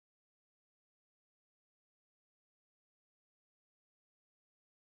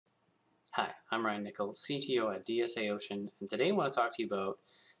Hi, I'm Ryan Nickel, CTO at DSA Ocean, and today I want to talk to you about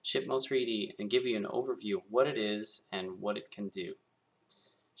ShipMo3D and give you an overview of what it is and what it can do.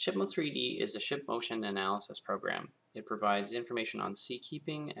 ShipMo3D is a ship motion analysis program. It provides information on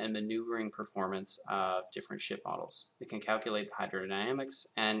seakeeping and maneuvering performance of different ship models. It can calculate the hydrodynamics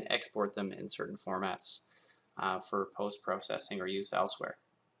and export them in certain formats for post-processing or use elsewhere.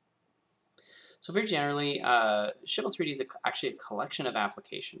 So very generally, ShipMo3D is actually a collection of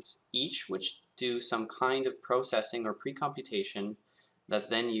applications, each which do some kind of processing or pre-computation that's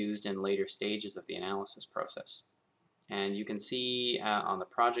then used in later stages of the analysis process. And you can see on the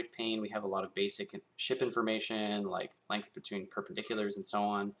project pane, we have a lot of basic ship information like length between perpendiculars and so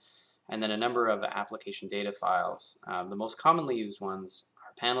on, and then a number of application data files. The most commonly used ones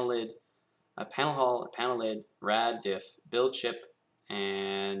are panel lid, a panel hull, a panel lid, rad, diff, build ship,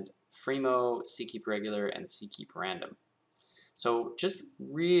 and Fremo, seakeep regular, and seakeep random. So just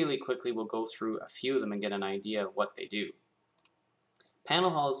really quickly, we'll go through a few of them and get an idea of what they do.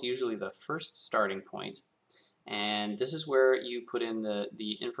 Panel hull is usually the first starting point, and this is where you put in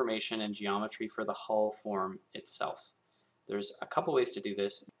the information and geometry for the hull form itself. There's a couple ways to do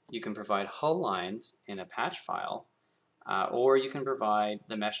this. You can provide hull lines in a patch file, or you can provide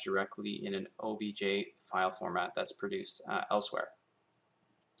the mesh directly in an OBJ file format that's produced elsewhere.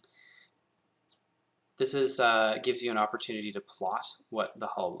 This gives you an opportunity to plot what the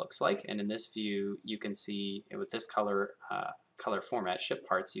hull looks like, and in this view you can see with this color format, ship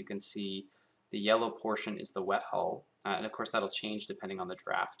parts, you can see the yellow portion is the wet hull, and of course that'll change depending on the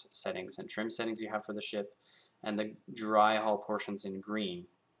draft settings and trim settings you have for the ship, and the dry hull portion's in green.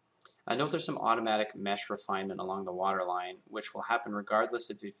 Note there's some automatic mesh refinement along the waterline, which will happen regardless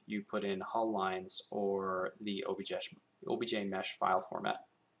if you put in hull lines or the OBJ mesh file format.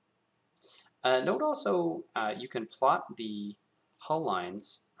 Note also you can plot the hull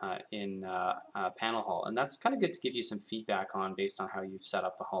lines in panel hull, and that's kind of good to give you some feedback on based on how you've set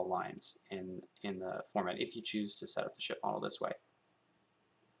up the hull lines in the format if you choose to set up the ship model this way.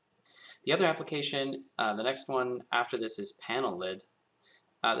 The other application, the next one after this, is panel lid.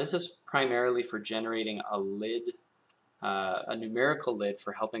 This is primarily for generating a lid, a numerical lid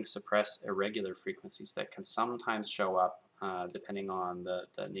for helping suppress irregular frequencies that can sometimes show up depending on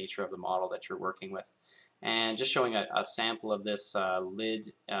the nature of the model that you're working with. And just showing a sample of this lid,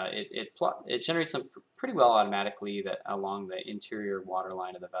 it generates them pretty well automatically along the interior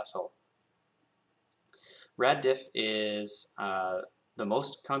waterline of the vessel. Rad diff is the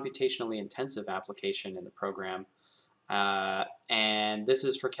most computationally intensive application in the program, and this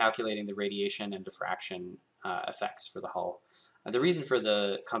is for calculating the radiation and diffraction effects for the hull. The reason for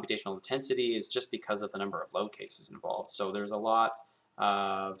the computational intensity is just because of the number of load cases involved. So there's a lot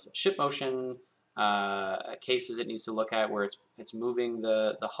of ship motion cases it needs to look at where it's moving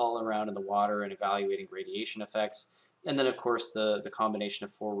the hull around in the water and evaluating radiation effects. And then, of course, the combination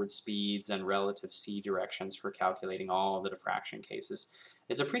of forward speeds and relative sea directions for calculating all the diffraction cases.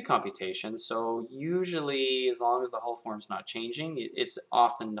 It's a pre-computation, so usually as long as the hull form's not changing, it's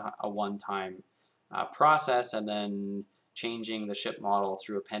often a one-time process, and then changing the ship model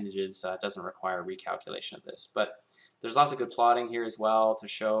through appendages doesn't require recalculation of this. But there's lots of good plotting here as well to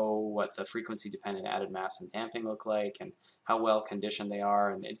show what the frequency-dependent added mass and damping look like and how well conditioned they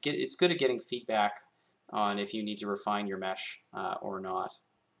are. And it's good at getting feedback on if you need to refine your mesh or not.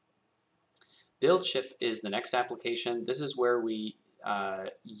 Build ship is the next application. This is where we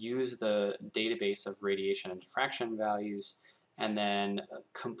use the database of radiation and diffraction values and then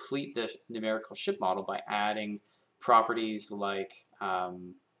complete the numerical ship model by adding properties like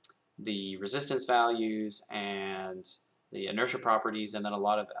the resistance values and the inertia properties, and then a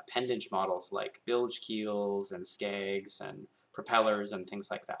lot of appendage models like bilge keels and scags and propellers and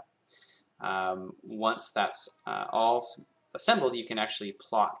things like that. Once that's all assembled, you can actually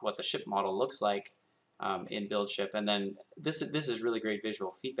plot what the ship model looks like in build ship, and then this is really great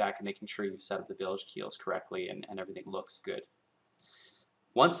visual feedback in making sure you've set up the bilge keels correctly and everything looks good.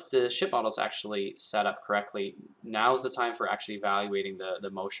 Once the ship model is actually set up correctly, now's the time for actually evaluating the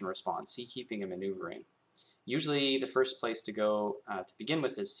motion response, seakeeping and maneuvering. Usually the first place to go to begin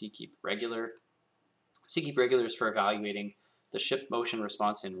with is seakeep regular. Seakeep regular is for evaluating the ship motion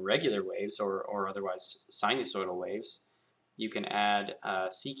response in regular waves or otherwise sinusoidal waves. You can add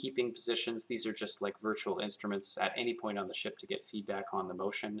seakeeping positions. These are just like virtual instruments at any point on the ship to get feedback on the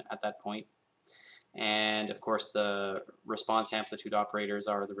motion at that point. And of course the response amplitude operators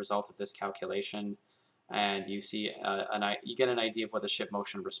are the result of this calculation, and you see you get an idea of what the ship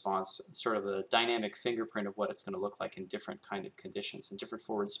motion response, sort of a dynamic fingerprint of what it's going to look like in different kind of conditions and different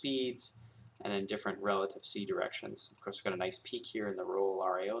forward speeds and in different relative C directions. Of course, we've got a nice peak here in the roll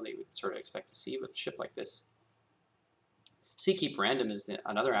RAO that you would sort of expect to see with a ship like this. Seakeep random is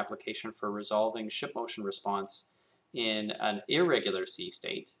another application for resolving ship motion response in an irregular sea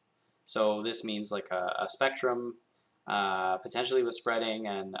state. So this means like a spectrum, potentially with spreading,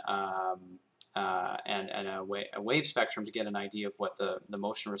 and a wave spectrum to get an idea of what the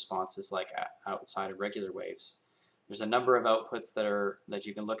motion response is like outside of regular waves. There's a number of outputs that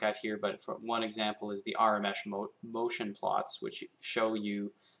you can look at here, but for one example is the RMS motion plots, which show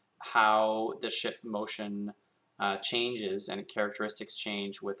you how the ship motion changes and characteristics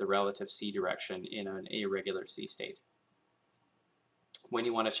change with the relative C direction in an irregular sea state. When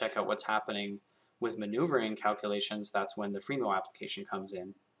you want to check out what's happening with maneuvering calculations, that's when the FreeMo application comes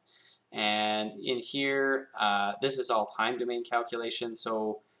in. And in here, this is all time domain calculation.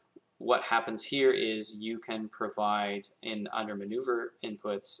 So what happens here is you can provide under maneuver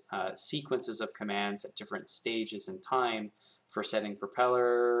inputs sequences of commands at different stages in time for setting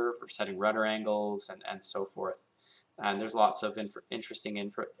propeller, for setting rudder angles, and so forth. And there's lots of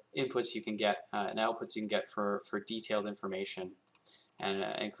interesting inputs you can get and outputs you can get for detailed information, and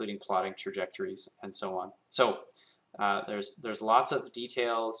including plotting trajectories and so on. So there's lots of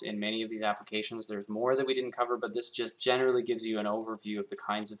details in many of these applications. There's more that we didn't cover, but this just generally gives you an overview of the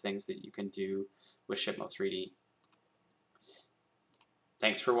kinds of things that you can do with ShipMo3D.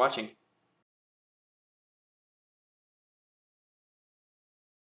 Thanks for watching.